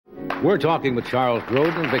We're talking with Charles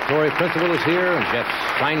Grodin. Victoria Principal is here, and Jeff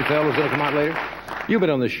Seinfeld is going to come out later. You've been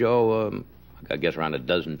on the show, I guess, around a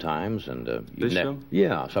dozen times. And this show?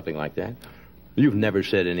 Yeah, something like that. You've never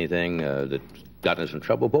said anything that's gotten us in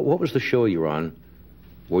trouble. But what was the show you were on?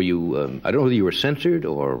 Were you, I don't know whether you were censored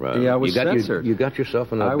or... yeah, I was censored. You got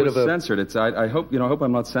yourself in a bit of a... I was censored. I hope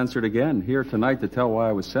I'm not censored again here tonight to tell why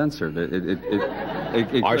I was censored.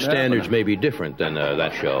 Our standards may be different than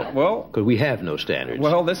that show. Well... Because we have no standards.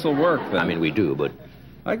 Well, this will work, then. I mean, we do, but...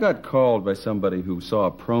 I got called by somebody who saw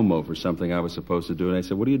a promo for something I was supposed to do, and they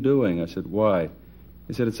said, "What are you doing?" I said, "Why?"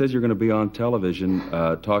 He said, "It says you're going to be on television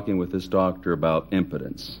talking with this doctor about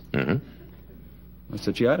impotence." Mm-hmm. I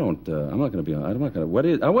said, "Gee, I'm not going to be on. I'm not going to. What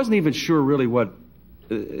is? I wasn't even sure really what.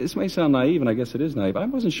 This may sound naive, and I guess it is naive. I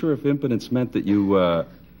wasn't sure if impotence meant that you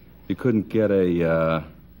couldn't get a,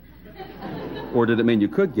 or did it mean you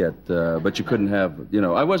could get, but you couldn't have?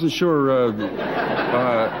 I wasn't sure.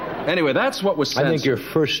 Anyway, that's what was censored. I think your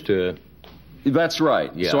first. That's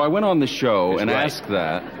right. Yeah. So I went on the show and right. asked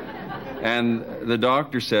that, and the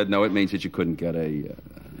doctor said, "No, it means that you couldn't get a."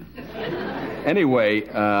 Anyway,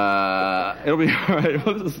 it'll be all right.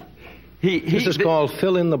 This is called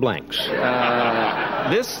fill in the blanks.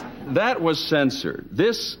 That was censored.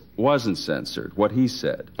 This wasn't censored. What he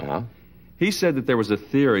said. Uh-huh. He said that there was a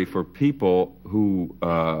theory for people who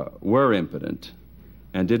were impotent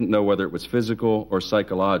and didn't know whether it was physical or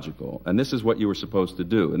psychological, and this is what you were supposed to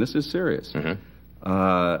do, and this is serious.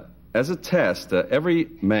 Mm-hmm. As a test, every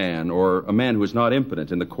man or a man who is not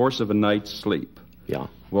impotent in the course of a night's sleep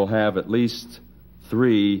will have at least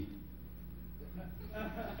 3.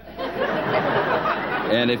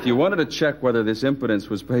 And if you wanted to check whether this impotence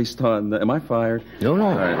was based on... am I fired? No.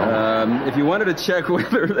 All right. If you wanted to check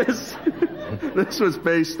whether this was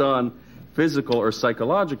based on physical or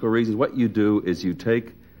psychological reasons, what you do is you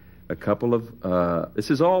take a couple of... this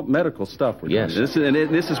is all medical stuff we're doing. Yes.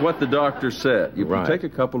 This is what the doctor said. You right. take a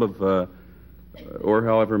couple of, or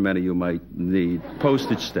however many you might need,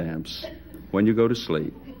 postage stamps when you go to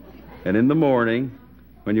sleep. And in the morning,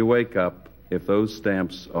 when you wake up, if those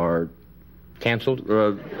stamps are... Canceled?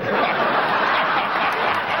 Then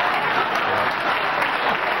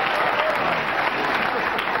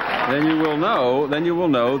you will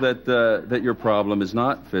know that your problem is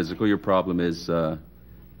not physical. Your problem is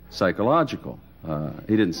psychological.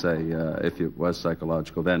 He didn't say if it was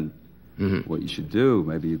psychological, then what you should do.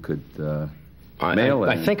 Maybe you could mail it.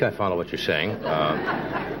 I think I follow what you're saying.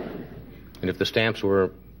 And if the stamps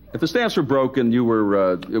were... If the stamps were broken, you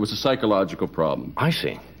were. It was a psychological problem. I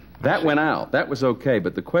see. That went out. That was okay.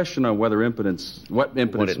 But the question on whether what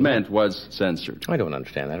impotence meant was censored. I don't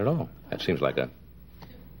understand that at all. That seems like a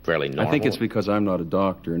fairly normal... I think it's because I'm not a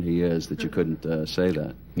doctor and he is that you couldn't say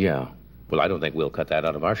that. Yeah. Well, I don't think we'll cut that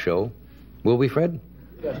out of our show. Will we, Fred?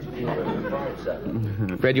 Yes.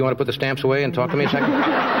 Fred, you want to put the stamps away and talk to me a second?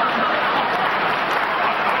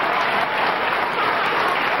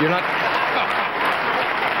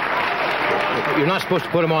 You're not supposed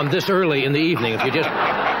to put them on this early in the evening if you just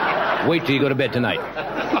wait till you go to bed tonight.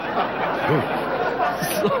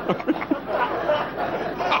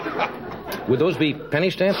 Would those be penny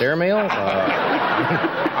stamped, airmail?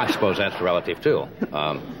 I suppose that's relative, too.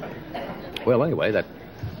 Well, anyway,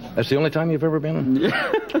 that's the only time you've ever been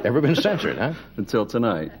censored, huh? Until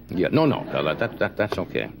tonight. Yeah, no, that's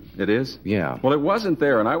okay. It is? Yeah. Well, it wasn't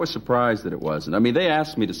there, and I was surprised that it wasn't. I mean, they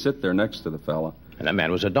asked me to sit there next to the fella. And that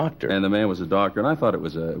man was a doctor. And the man was a doctor, and I thought it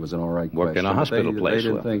was an all right Worked question. in a hospital place. They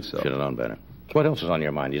didn't think so. Should have known better. What else is on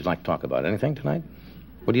your mind you'd like to talk about? Anything tonight?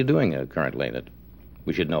 What are you doing currently that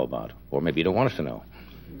we should know about? Or maybe you don't want us to know?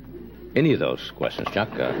 Any of those questions,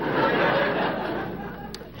 Chuck?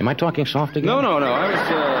 Am I talking soft again? No.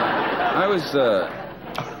 I was...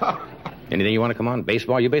 Anything you want to come on?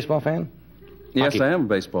 Baseball? You a baseball fan? Yes, Hockey? I am a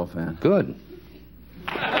baseball fan. Good.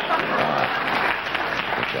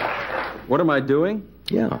 What am I doing?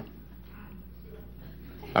 Yeah.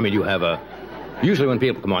 I mean, you have a... Usually when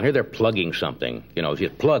people come on here, they're plugging something. You know,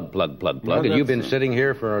 just plug. Well, and you've been sitting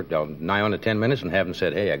here for nigh on to 10 minutes and haven't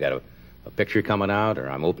said, hey, I got a picture coming out, or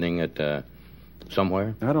I'm opening it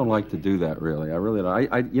somewhere. I don't like to do that, really. I really don't. I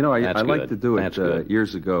like to do it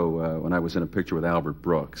years ago when I was in a picture with Albert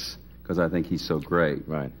Brooks, because I think he's so great.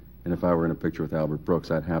 Right. And if I were in a picture with Albert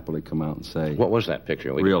Brooks, I'd happily come out and say... What was that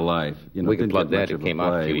picture? Real life. You know, we can plug that. It came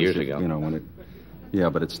out a few years ago. You know, when it... Yeah,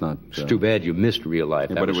 but it's not... It's too bad you missed Real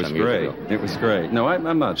Life. Yeah, but it was great. It was great. No,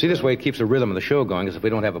 I'm not... See, this way it keeps the rhythm of the show going, because if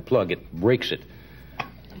we don't have a plug, it breaks it.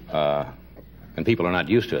 And people are not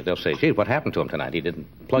used to it. They'll say, gee, what happened to him tonight? He didn't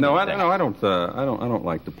plug anything. I don't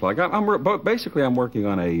like to plug. Basically, I'm working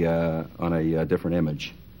on a different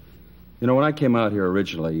image. You know, when I came out here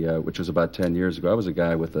originally, which was about 10 years ago, I was a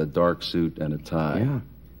guy with a dark suit and a tie. Yeah.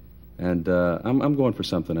 And I'm going for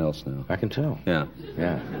something else now. I can tell. Yeah.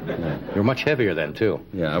 Yeah. You're much heavier then, too.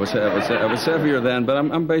 Yeah, I was heavier then, but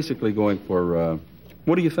I'm basically going for,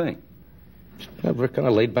 what do you think? We're kind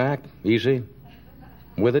of laid back, easy,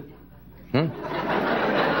 with it.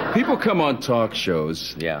 People come on talk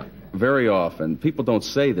shows. Yeah. Very often. People don't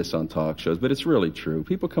say this on talk shows, but it's really true.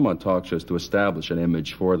 People come on talk shows to establish an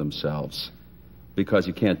image for themselves. Because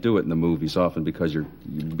you can't do it in the movies often because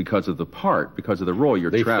of the part, because of the role.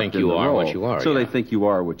 You're trapped in the role. They think you are what you are. So they think you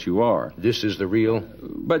are what you are. This is the real?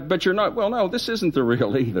 But you're not. Well, no, this isn't the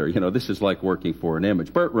real either. You know, this is like working for an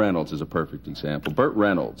image. Burt Reynolds is a perfect example. Burt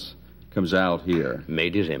Reynolds comes out here.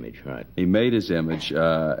 Made his image, right. He made his image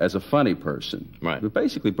as a funny person. Right. But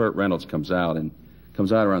basically, Burt Reynolds comes out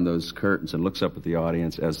around those curtains and looks up at the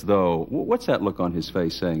audience as though, what's that look on his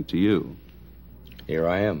face saying to you? Here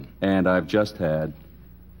I am. And I've just had...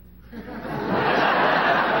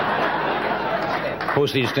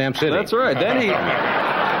 Postage Stamp City. That's right. Then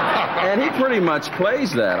and he pretty much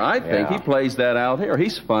plays that, I think. Yeah. He plays that out here.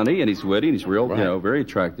 He's funny and he's witty and he's real, right. Very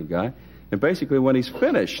attractive guy. And basically when he's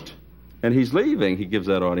finished and he's leaving, he gives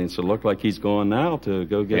that audience a look like he's going now to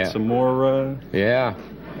go get some more... Yeah.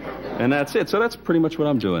 And that's it. So that's pretty much what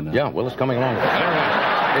I'm doing now. Yeah, well, it's coming along.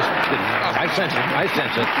 I sense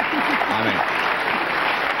it. I mean...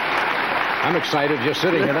 I'm excited just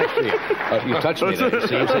sitting here next to you. You touched me there. You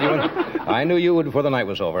see, you said you would. I knew you would before the night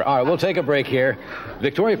was over. All right, we'll take a break here.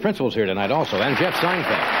 Victoria Principal's here tonight also, and Jeff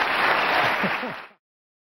Seinfeld.